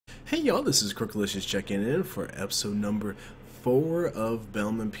Hey y'all, this is Crookalicious checking in for episode number 4 of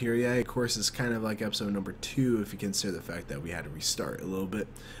Bellum Imperii. Of course, it's kind of like episode number 2 if you consider the fact that we had to restart a little bit,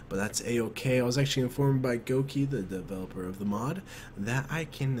 but that's a-okay. I was actually informed by Goki, the developer of the mod, that I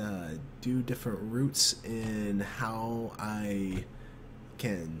can do different routes in how I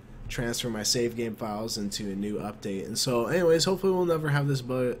can transfer my save game files into a new update. And so anyways, hopefully we'll never have those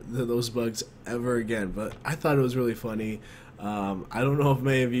bugs ever again, but I thought it was really funny. I don't know if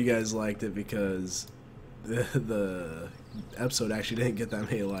many of you guys liked it because the episode actually didn't get that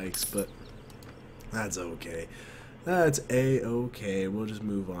many likes, but that's okay. That's a-okay. We'll just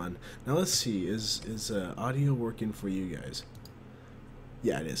move on. Now let's see, is audio working for you guys?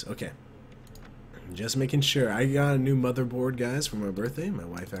 Yeah, it is. Okay. Just making sure. I got a new motherboard, guys, for my birthday. My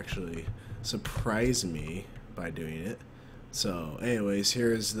wife actually surprised me by doing it. So anyways,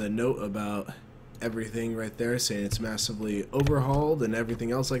 here's the note about everything right there, saying it's massively overhauled and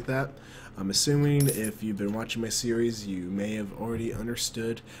everything else like that. I'm assuming if you've been watching my series, you may have already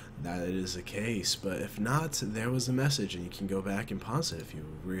understood that it is the case, but if not, there was a message and you can go back and pause it if you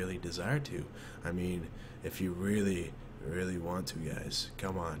really desire to. I mean, if you really want to, guys.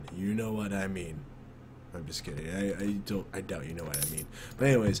 Come on, you know what I mean. I'm just kidding. I doubt you know what I mean. But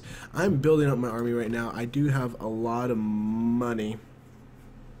anyways, I'm building up my army right now. I do have a lot of money.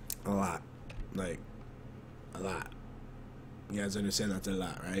 A lot. Like, a lot. You guys understand that's a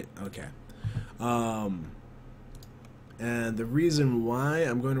lot, right? Okay. And the reason why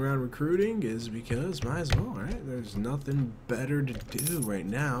I'm going around recruiting is because might as well, right? There's nothing better to do right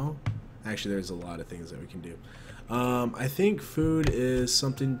now. Actually, there's a lot of things that we can do. I think food is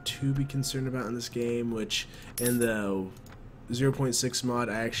something to be concerned about in this game, which in the 0.6 mod,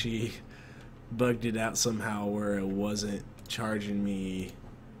 I actually bugged it out somehow where it wasn't charging me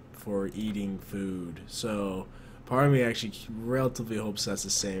for eating food. So part of me actually relatively hopes that's the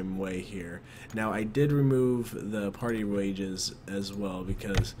same way here. Now I did remove the party wages as well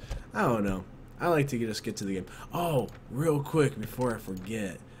because I don't know, I like to just get to the game. Oh, real quick before I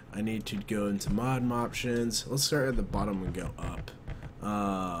forget, I need to go into mod options. Let's start at the bottom and go up.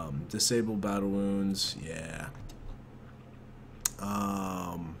 Disable battle wounds, yeah.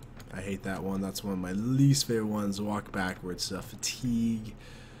 I hate that one. That's one of my least favorite ones. Walk backwards stuff. Fatigue.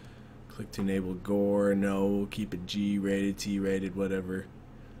 Click to enable gore. No. Keep it G rated, T rated, whatever.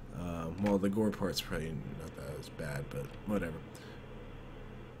 Well, the gore part's probably not that as bad, but whatever.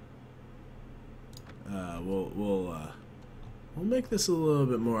 We'll make this a little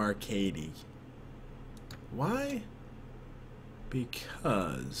bit more arcadey. Why?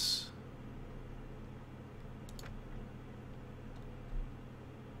 Because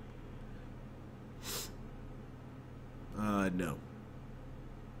no.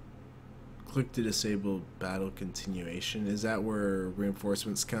 Click to disable battle continuation. Is that where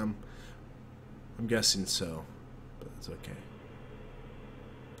reinforcements come? I'm guessing so, but it's okay.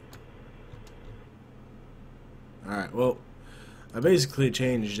 Alright, well, I basically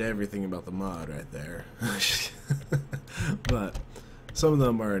changed everything about the mod right there. But some of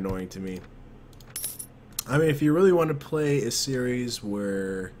them are annoying to me. I mean, if you really want to play a series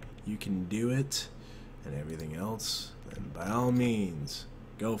where you can do it and everything else, then by all means,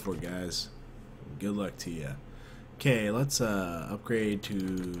 go for it, guys. Good luck to you. Okay, let's upgrade to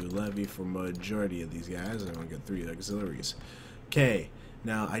levy for majority of these guys. I want to get 3 auxiliaries. Okay.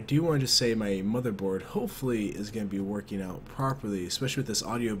 Now, I do want to just say my motherboard hopefully is going to be working out properly, especially with this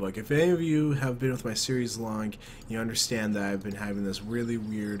audio bug. If any of you have been with my series long, you understand that I've been having this really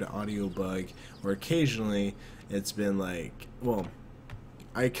weird audio bug where occasionally it's been like, well,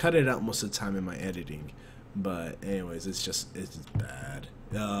 I cut it out most of the time in my editing, but anyways, it's bad.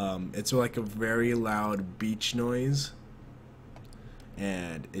 It's like a very loud beach noise,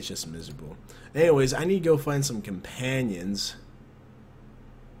 and it's just miserable. Anyways, I need to go find some companions.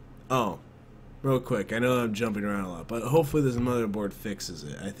 Oh, real quick, I know I'm jumping around a lot, but hopefully this motherboard fixes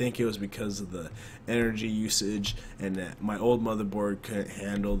it. I think it was because of the energy usage and that my old motherboard couldn't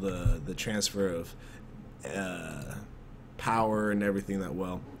handle the transfer of power and everything that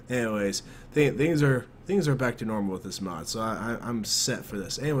well. Anyways, things are back to normal with this mod, so I'm set for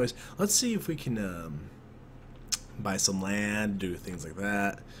this. Anyways, let's see if we can buy some land, do things like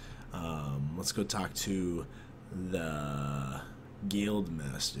that. Let's go talk to the guild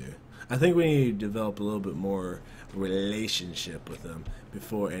master. I think we need to develop a little bit more relationship with them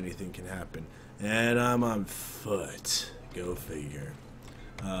before anything can happen. And I'm on foot. Go figure.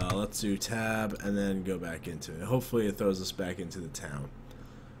 Let's do tab and then go back into it. Hopefully it throws us back into the town.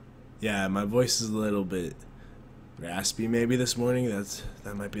 Yeah, my voice is a little bit raspy maybe this morning.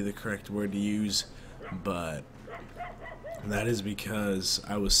 That might be the correct word to use, but And that is because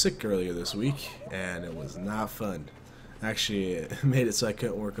I was sick earlier this week, and it was not fun. Actually, it made it so I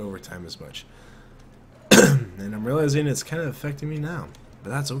couldn't work overtime as much. And I'm realizing it's kind of affecting me now. But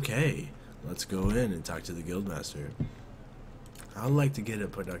that's okay. Let's go in and talk to the guildmaster. I'd like to get a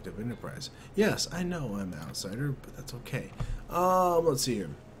productive enterprise. Yes, I know I'm an outsider, but that's okay. Let's see here.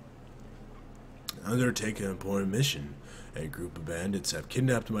 Undertaking an important mission. A group of bandits have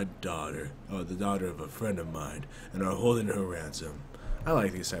kidnapped my daughter, the daughter of a friend of mine, and are holding her ransom. I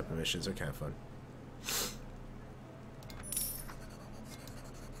like these type of missions. They're kind of fun.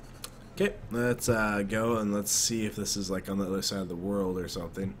 Okay, let's go and let's see if this is like on the other side of the world or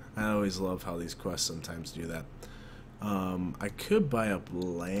something. I always love how these quests sometimes do that. I could buy up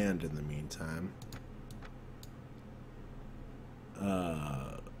land in the meantime.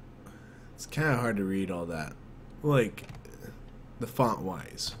 It's kind of hard to read all that. Like, the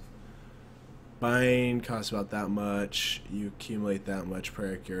font-wise. Buying costs about that much. You accumulate that much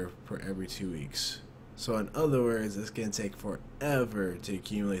per acre per every 2 weeks. So in other words, it's going to take forever to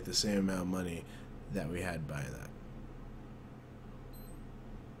accumulate the same amount of money that we had buying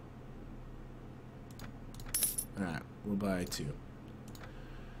that. Alright, we'll buy 2.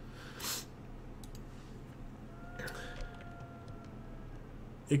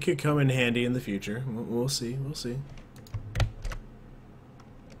 It could come in handy in the future. We'll see. We'll see.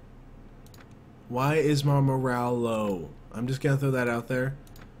 Why is my morale low? I'm just going to throw that out there.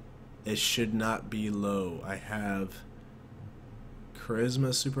 It should not be low. I have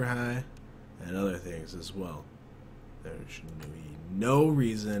charisma super high and other things as well. There should be no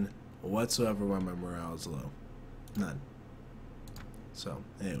reason whatsoever why my morale is low. None. So,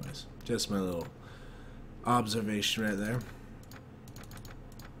 anyways, just my little observation right there.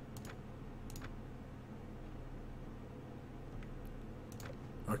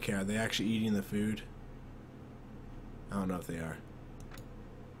 Okay, are they actually eating the food? I don't know if they are.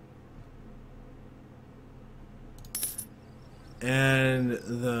 And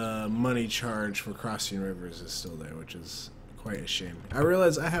the money charge for crossing rivers is still there, which is quite a shame. I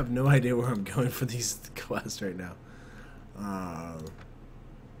realize I have no idea where I'm going for these quests right now.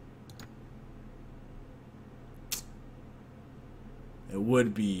 It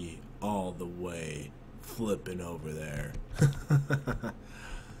would be all the way flipping over there.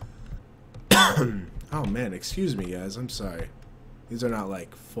 Oh man, excuse me guys, I'm sorry. These are not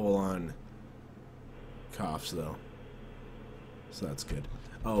like full-on coughs though. So that's good.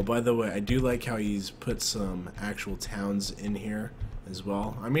 Oh, by the way, I do like how he's put some actual towns in here as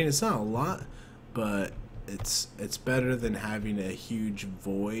well. I mean, it's not a lot, but it's better than having a huge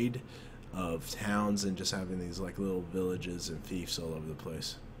void of towns and just having these like little villages and fiefs all over the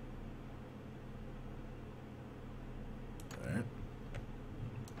place. Alright.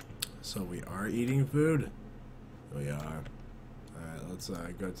 So we are eating food. We are. Alright, let's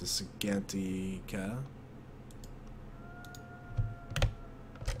go to Sagantica.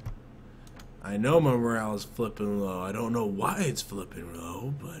 I know my morale is flipping low. I don't know why it's flipping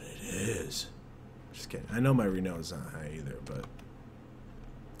low, but it is. Just kidding. I know my renown is not high either, but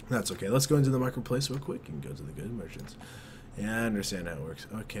that's okay. Let's go into the marketplace real quick and go to the good merchants. Yeah, I understand how it works.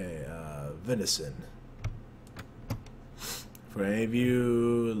 Okay, venison. For any of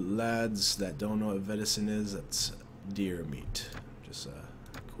you lads that don't know what venison is, that's deer meat. Just a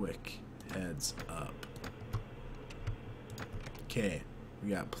quick heads up. Okay, we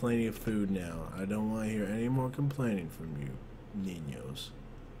got plenty of food now. I don't want to hear any more complaining from you, niños.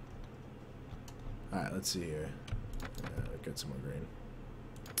 Alright, let's see here. Get some more grain.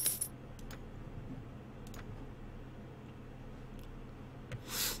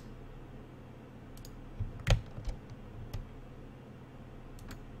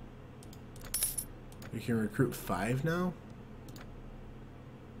 We can recruit 5 now?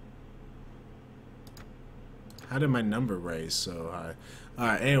 How did my number raise so high?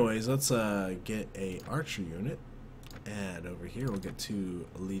 Alright, anyways, let's get a archer unit. And over here we'll get 2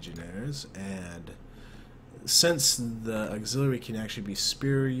 legionnaires. And since the auxiliary can actually be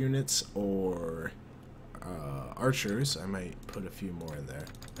spear units or archers, I might put a few more in there.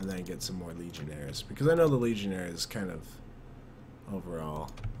 And then get some more legionnaires. Because I know the legionnaire is kind of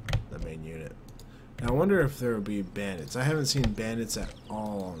overall the main unit. Now, I wonder if there will be bandits. I haven't seen bandits at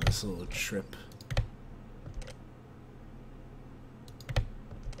all on this little trip.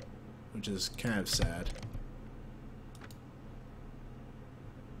 Which is kind of sad.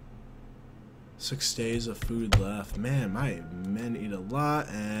 6 days of food left. Man, my men eat a lot,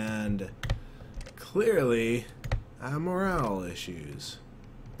 and clearly I have morale issues.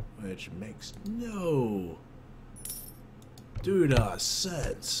 Which makes no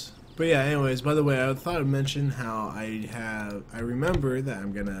sense. But yeah, anyways, by the way, I thought I'd mention how I remember that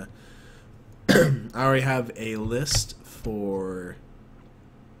I'm gonna, I already have a list for,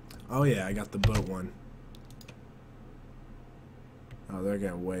 oh yeah, I got the boat one. Oh, they're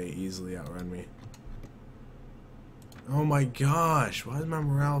gonna way easily outrun me. Oh my gosh, why is my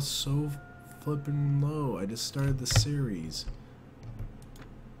morale so flipping low? I just started the series.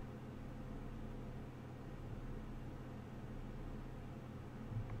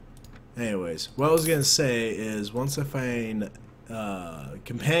 Anyways, what I was gonna say is once I find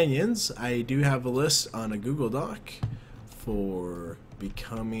companions, I do have a list on a Google Doc for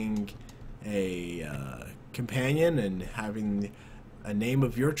becoming a companion and having a name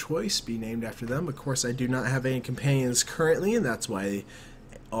of your choice be named after them. Of course, I do not have any companions currently, and that's why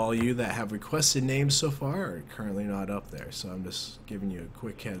all you that have requested names so far are currently not up there. So I'm just giving you a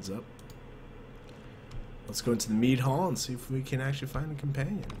quick heads up. Let's go into the mead hall and see if we can actually find a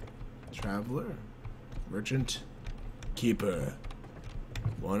companion. Traveler, merchant, keeper,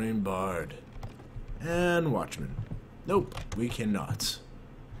 wanting bard, and watchman. Nope, we cannot.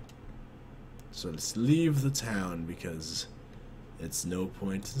 So let's leave the town because it's no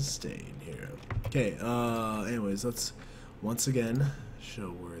point in staying here. Okay, anyways, let's once again show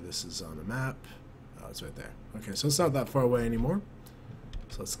where this is on the map. Oh, it's right there. Okay, so it's not that far away anymore.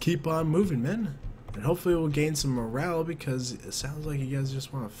 So let's keep on moving, men. And hopefully we'll gain some morale because it sounds like you guys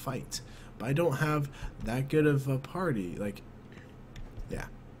just want to fight. But I don't have that good of a party. Like, yeah.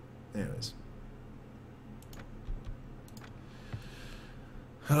 Anyways.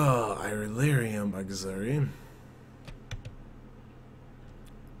 Oh, Irelirium Auxiliary.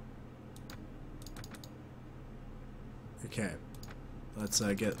 Okay. Let's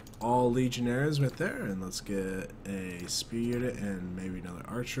get all legionnaires right there. And let's get a spear unit and maybe another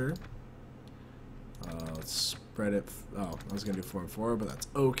archer. Let's spread it. Oh, I was going to do 4 and 4, but that's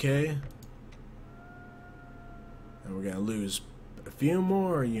okay. And we're going to lose a few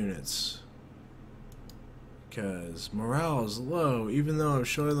more units. Because morale is low, even though I'm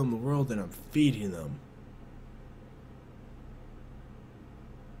showing them the world and I'm feeding them.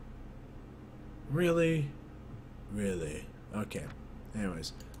 Really? Really? Okay.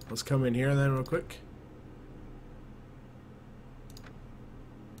 Anyways, let's come in here then real quick.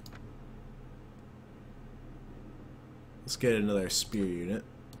 Let's get another spear unit.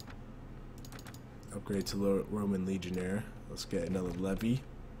 Upgrade to Roman Legionnaire. Let's get another levy.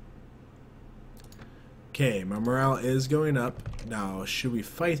 Okay, my morale is going up. Now, should we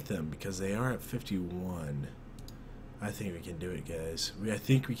fight them? Because they are at 51. I think we can do it, guys. I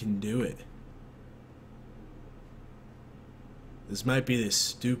think we can do it. This might be this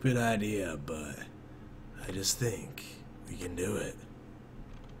stupid idea, but I just think we can do it.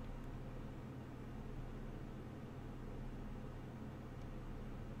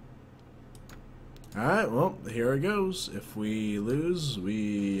 Alright, well, here it goes. If we lose,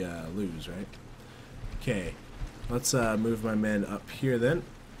 we lose, right? Okay, let's move my men up here then.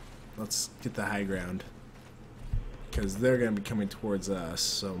 Let's get the high ground. Because they're going to be coming towards us,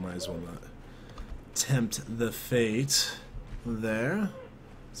 so might as well not tempt the fate there.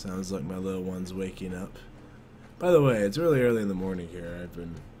 Sounds like my little one's waking up. By the way, it's really early in the morning here. I've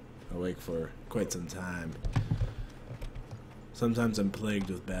been awake for quite some time. Sometimes I'm plagued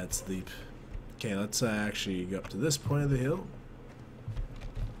with bad sleep. Okay, let's actually go up to this point of the hill.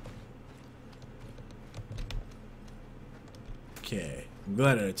 Okay, I'm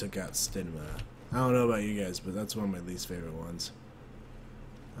glad I took out Stigma. I don't know about you guys, but that's one of my least favorite ones.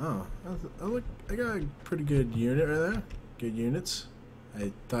 Oh, I got a pretty good unit right there. Good units.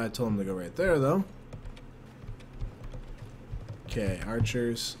 I thought I told them to go right there, though. Okay,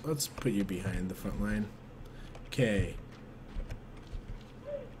 archers. Let's put you behind the front line. Okay.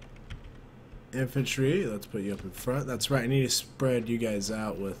 Infantry, let's put you up in front. That's right, I need to spread you guys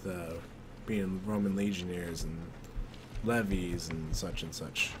out with being Roman Legionnaires and levies and such and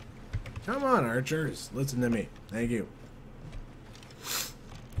such. Come on, archers, listen to me. Thank you.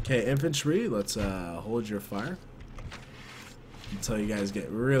 Okay, infantry, let's hold your fire until you guys get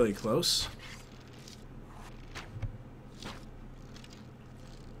really close.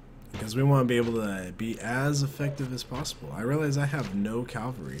 Because we want to be able to be as effective as possible. I realize I have no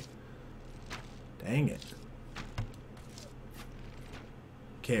cavalry. Dang it.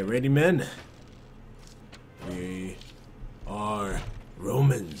 Okay, ready, men? We are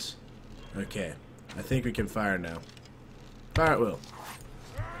Romans. Okay, I think we can fire now. Fire at will.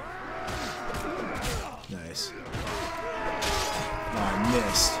 Nice. Oh, I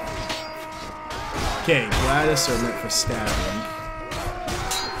missed. Okay, Gladys are meant for stabbing.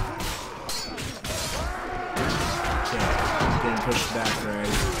 Okay, getting pushed back, right?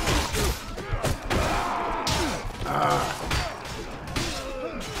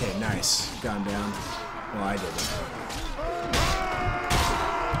 Okay, nice. Got him down. Well, I didn't.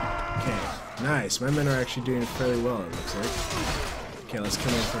 Okay, nice. My men are actually doing fairly well, it looks like. Okay, let's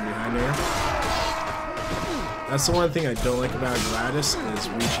come in from behind here. That's the one thing I don't like about Gladys is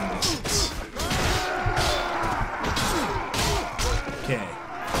reaching distance. Okay.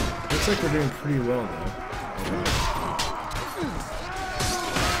 Looks like we're doing pretty well, though.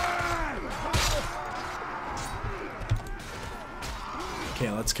 Okay,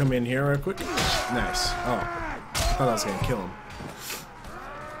 let's come in here real quick. Nice. Oh, I thought I was going to kill him.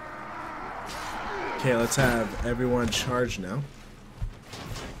 Okay, let's have everyone charge now.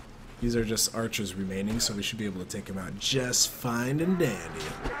 These are just archers remaining, so we should be able to take them out just fine and dandy.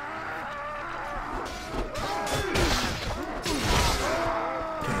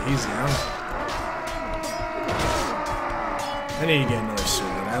 Okay, he's down. I need to get another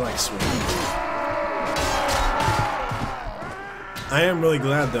sword. I like sword. I am really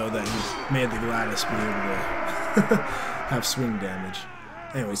glad, though, that he made the Gladys be able to have swing damage.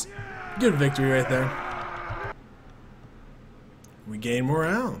 Anyways, good victory right there. We gain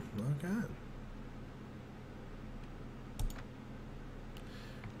morale. Okay.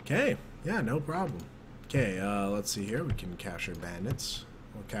 Okay. Yeah, no problem. Okay, let's see here. We can capture bandits.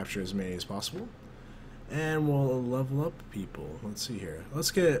 We'll capture as many as possible. And we'll level up people. Let's see here.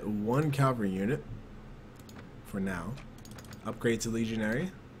 Let's get one cavalry unit for now. Upgrade to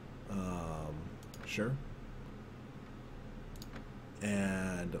legionary. Sure.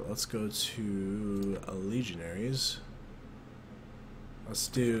 And let's go to legionaries. Let's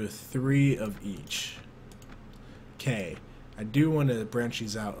do 3 of each. Okay. I do want to branch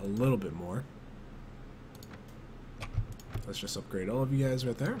these out a little bit more. Let's just upgrade all of you guys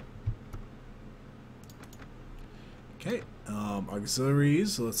right there. Okay.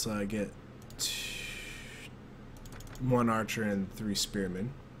 Auxiliaries. Let's get 1 archer and 3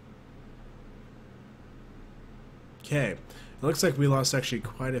 spearmen. Okay. It looks like we lost actually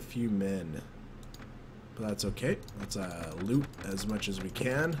quite a few men. But that's okay. Let's loot as much as we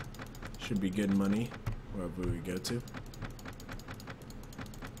can. Should be good money wherever we go to.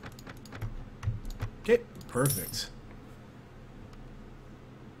 Okay, perfect.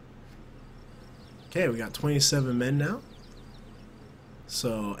 Okay, we got 27 men now.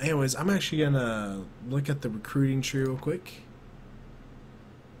 So, anyways, I'm actually gonna look at the recruiting tree real quick.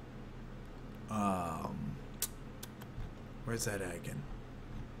 Where's that at again?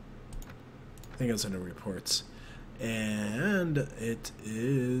 I think it's under reports. And it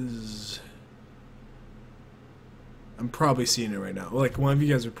is... I'm probably seeing it right now. Like, one of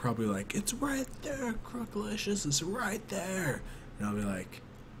you guys are probably like, it's right there, Crookalicious, it's right there. And I'll be like...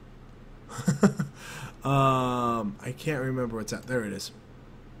 I can't remember what's at. There it is.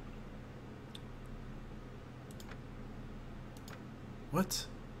 What?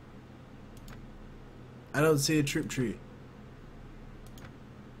 I don't see a troop tree.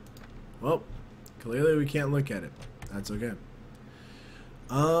 Well, clearly we can't look at it. That's okay.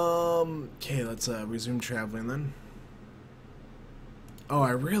 Okay, let's resume traveling then. Oh,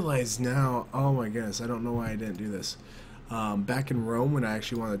 I realize now. Oh my goodness, I don't know why I didn't do this. Back in Rome, when I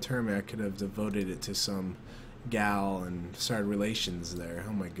actually won the tournament, I could have devoted it to some gal and started relations there.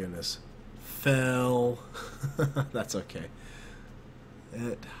 Oh my goodness. Fell. That's okay.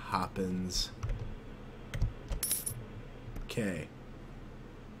 It happens. Okay.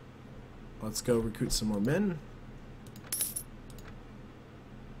 Let's go recruit some more men.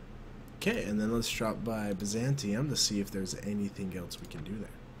 Okay, and then let's drop by Byzantium to see if there's anything else we can do there.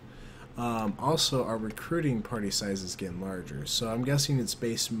 Also, our recruiting party size is getting larger, so I'm guessing it's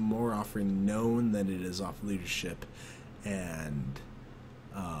based more off renown than it is off leadership and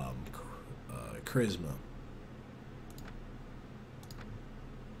charisma.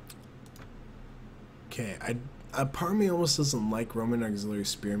 Okay, a part of me almost doesn't like Roman auxiliary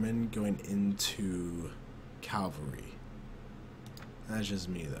spearmen going into cavalry. That's just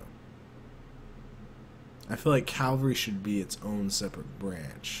me, though. I feel like cavalry should be its own separate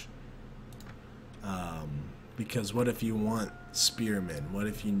branch. Because what if you want spearmen? What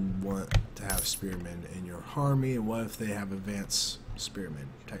if you want to have spearmen in your army? And what if they have advanced spearmen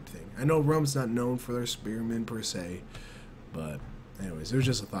type thing? I know Rome's not known for their spearmen per se, but anyways, it was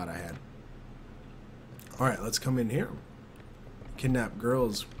just a thought I had. Alright, let's come in here. Kidnapped girl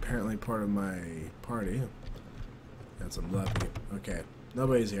is apparently part of my party. Got some lucky. Okay,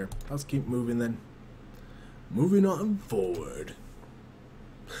 nobody's here. Let's keep moving then. Moving on forward.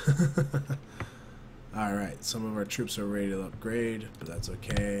 Alright, some of our troops are ready to upgrade, but that's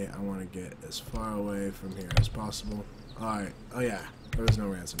okay. I want to get as far away from here as possible. Alright, oh yeah, there was no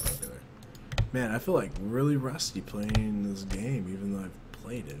ransom popular. Man, I feel like really rusty playing this game, even though I've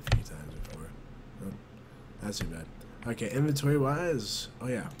played it a few times before. Oh, that's too bad. Okay, inventory wise, oh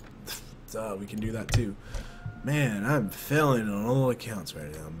yeah, duh, we can do that too. Man, I'm failing on all accounts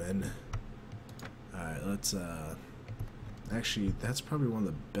right now, man. Alright, let's actually, that's probably one of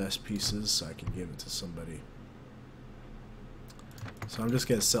the best pieces, so I can give it to somebody. So I'm just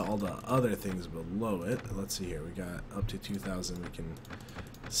gonna sell all the other things below it. Let's see here, we got up to 2,000 we can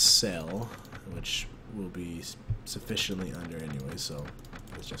sell, which will be sufficiently under anyway, so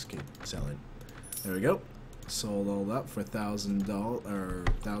let's just keep selling. There we go. Sold all that for $1,000 or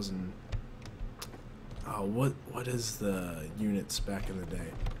 1,000. Oh, what is the units back in the day?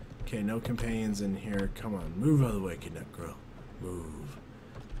 Okay, no companions in here. Come on, move out of the way, kidnap girl. Move.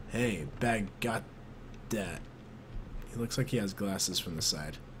 Hey, bag got that. He looks like he has glasses from the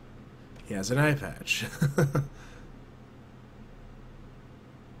side. He has an eye patch.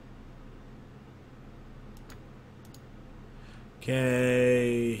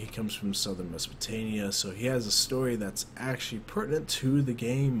 Okay, he comes from southern Mesopotamia, so he has a story that's actually pertinent to the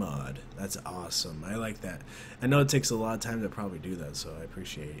game mod. That's awesome. I like that. I know it takes a lot of time to probably do that, so I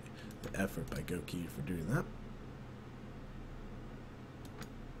appreciate the effort by Goki for doing that.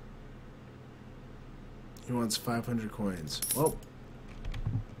 He wants 500 coins. Well,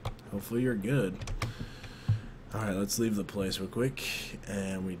 hopefully you're good. Alright, let's leave the place real quick.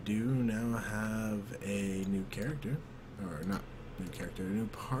 And we do now have a new character. Or not new character, a new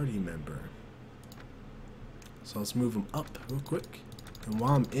party member. So let's move him up real quick. And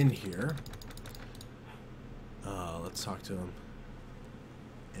while I'm in here, let's talk to him.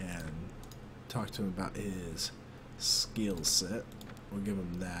 And talk to him about his skill set. We'll give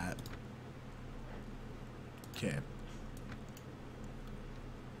him that. Okay.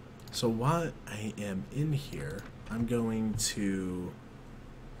 So while I am in here, I'm going to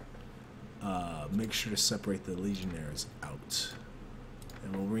make sure to separate the legionnaires out.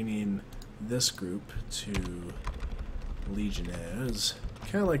 And we'll rename this group to legionnaires.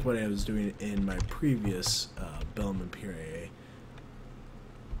 Kind of like what I was doing in my previous Bellum Imperii.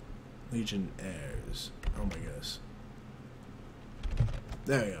 Legionnaires. Oh my goodness.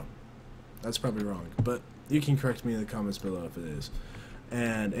 There you go. That's probably wrong, but you can correct me in the comments below if it is.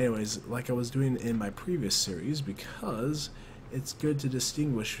 And anyways, like I was doing in my previous series, because it's good to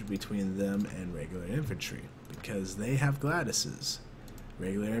distinguish between them and regular infantry, because they have gladiuses.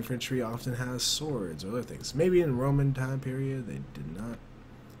 Regular infantry often has swords or other things. Maybe in Roman time period they did not,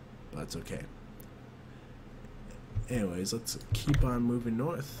 but that's okay. Anyways, let's keep on moving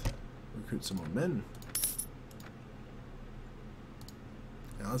north. Recruit some more men.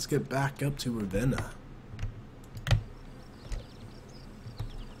 Now let's get back up to Ravenna.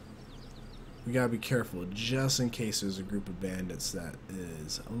 We gotta be careful, just in case there's a group of bandits that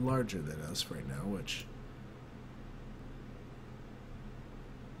is larger than us right now, which...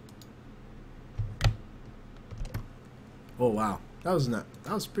 Oh wow, that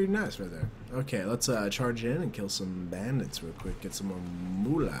was pretty nice right there. Okay, let's charge in and kill some bandits real quick, get some more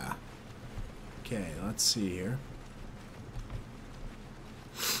moolah. Okay, let's see here.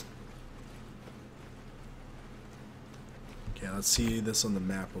 Okay, let's see this on the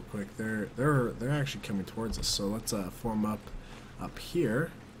map real quick. They're actually coming towards us, so let's form up here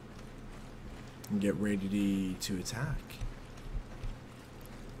and get ready to attack.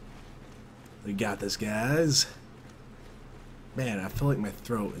 We got this, guys. Man, I feel like my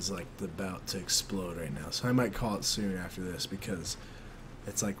throat is like about to explode right now, so I might call it soon after this because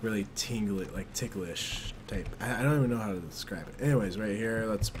it's like really tingly, like ticklish type. I don't even know how to describe it. Anyways, right here,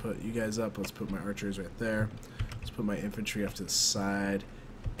 let's put you guys up. Let's put my archers right there. Let's put my infantry off to the side.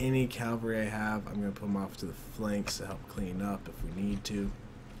 Any cavalry I have, I'm going to put them off to the flanks to help clean up if we need to.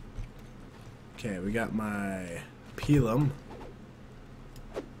 Okay, we got my Pelum.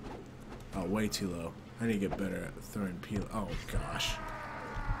 Oh, way too low. I need to get better at throwing Pelum. Oh, gosh.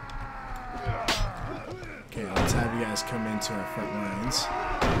 Okay, let's have you guys come into our front lines.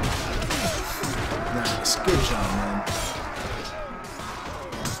 Nice. Good job, man.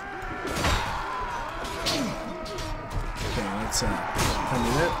 Come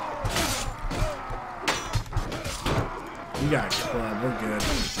in it. You got a club, we're good.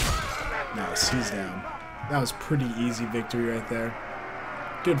 Nice, he's down. That was pretty easy victory right there.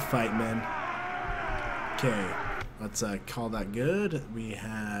 Good fight, man. Okay, let's call that good. We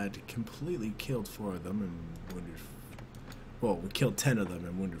had completely killed 4 of them and wounded... Well, we killed 10 of them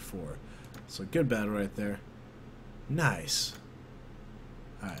and wounded 4. So good battle right there. Nice.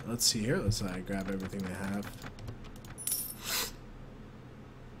 Alright, let's see here. Let's grab everything they have.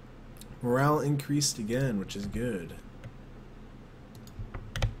 Morale increased again, which is good.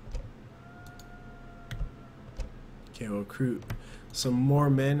 Okay, we'll recruit some more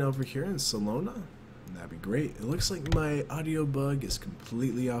men over here in Salona. That'd be great. It looks like my audio bug is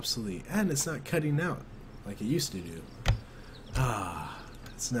completely obsolete, and it's not cutting out like it used to do. Ah,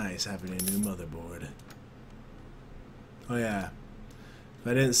 it's nice having a new motherboard. Oh yeah, if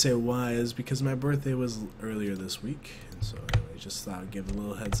I didn't say why, it's because my birthday was earlier this week, and so anyway, just thought I'd give a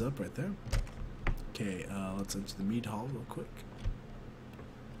little heads up right there. Okay, let's enter the mead hall real quick.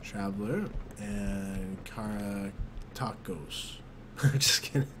 Traveler and Cara Tacos. Just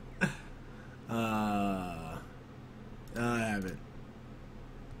kidding. I haven't.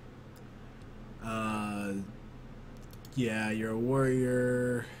 Yeah, you're a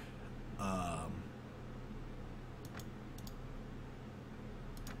warrior.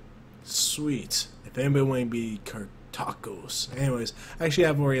 Sweet. If anybody want to be tacos. Anyways, I actually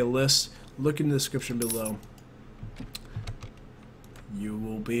have already a list. Look in the description below. You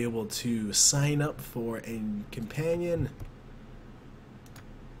will be able to sign up for a companion.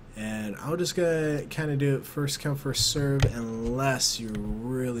 And I'm just gonna kind of do it first come first serve, unless you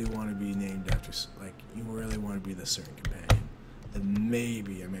really want to be named after, like you really want to be the certain companion. Then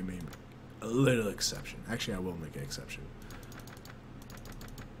maybe I may make a little exception. Actually, I will make an exception.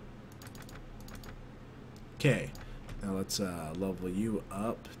 Okay, now let's level you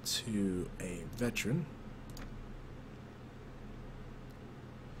up to a veteran.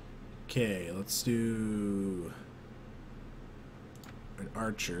 Okay, let's do an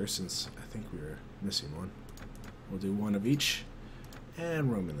archer, since I think we were missing one. We'll do one of each,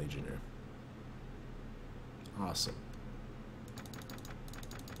 and Roman Legionnaire. Awesome.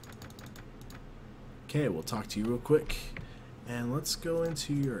 Okay, we'll talk to you real quick, and let's go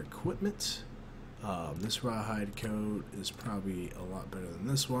into your equipment. This rawhide coat is probably a lot better than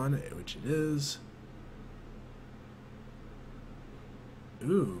this one, which it is.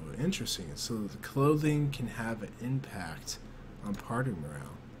 Ooh, interesting. So the clothing can have an impact on party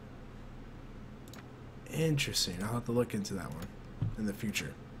morale. Interesting. I'll have to look into that one in the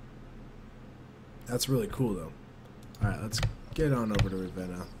future. That's really cool, though. Alright, let's get on over to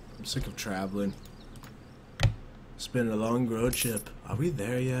Ravenna. I'm sick of traveling. It's been a long road trip. Are we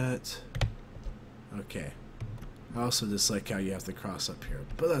there yet? Okay. I also dislike how you have to cross up here,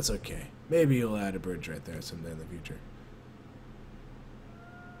 but that's okay. Maybe you'll add a bridge right there someday in the future.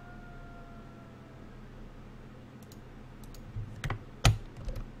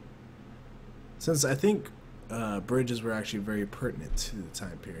 Since I think bridges were actually very pertinent to the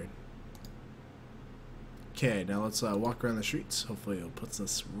time period. Okay, now let's walk around the streets. Hopefully it puts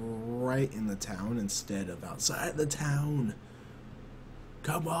us right in the town instead of outside the town.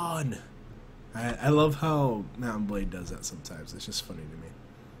 Come on! I love how Mountain Blade does that sometimes. It's just funny to me.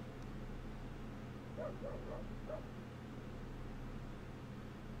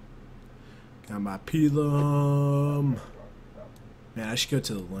 Got my Pelum. Man, I should go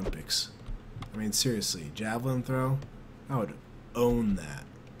to the Olympics. I mean, seriously, javelin throw? I would own that.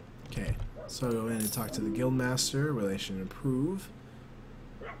 Okay, so I'll go in and talk to the guildmaster. Relation improve.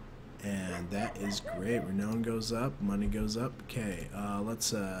 And that is great. Renown goes up, money goes up. Okay,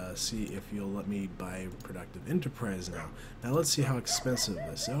 let's see if you'll let me buy productive enterprise now. Now let's see how expensive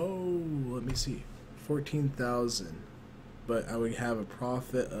this. Oh, let me see. 14,000. But I would have a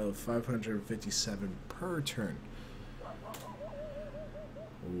profit of 557 per turn.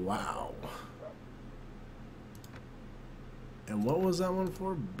 Wow. And what was that one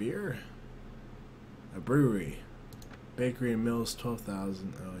for? Beer? A brewery. Bakery and mills,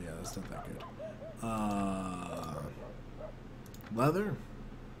 12,000. Oh yeah, that's not that good. Leather?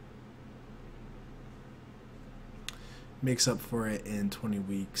 Makes up for it in 20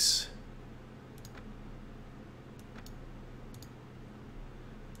 weeks.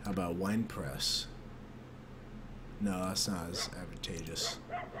 How about wine press? No, that's not as advantageous.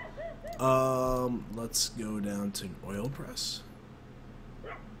 Let's go down to an oil press.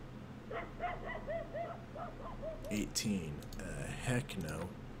 18. Heck no.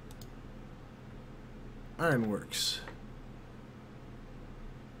 Ironworks.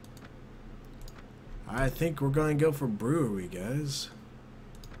 I think we're going to go for brewery, guys.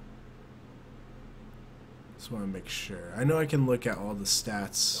 Just want to make sure. I know I can look at all the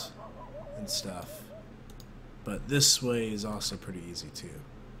stats and stuff, but this way is also pretty easy too.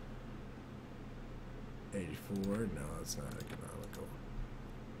 84. No, that's not economical.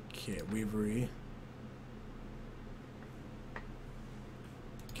 Okay, weavery.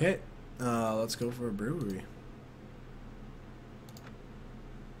 Okay, let's go for a brewery.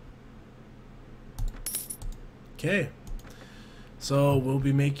 Okay, so we'll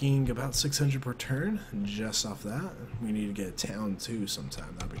be making about 600 per turn just off that. We need to get a town too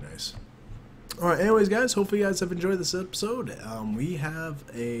sometime. That'd be nice. Alright, anyways, guys, hopefully you guys have enjoyed this episode. We have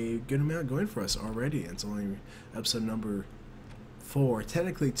a good amount going for us already. It's only episode number 4,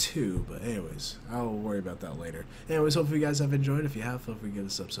 technically 2, but anyways, I'll worry about that later. Anyways, hopefully you guys have enjoyed. If you have, feel free to give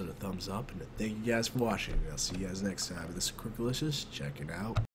this episode a thumbs up, and thank you guys for watching. I'll see you guys next time. This is Crookalicious, check it out.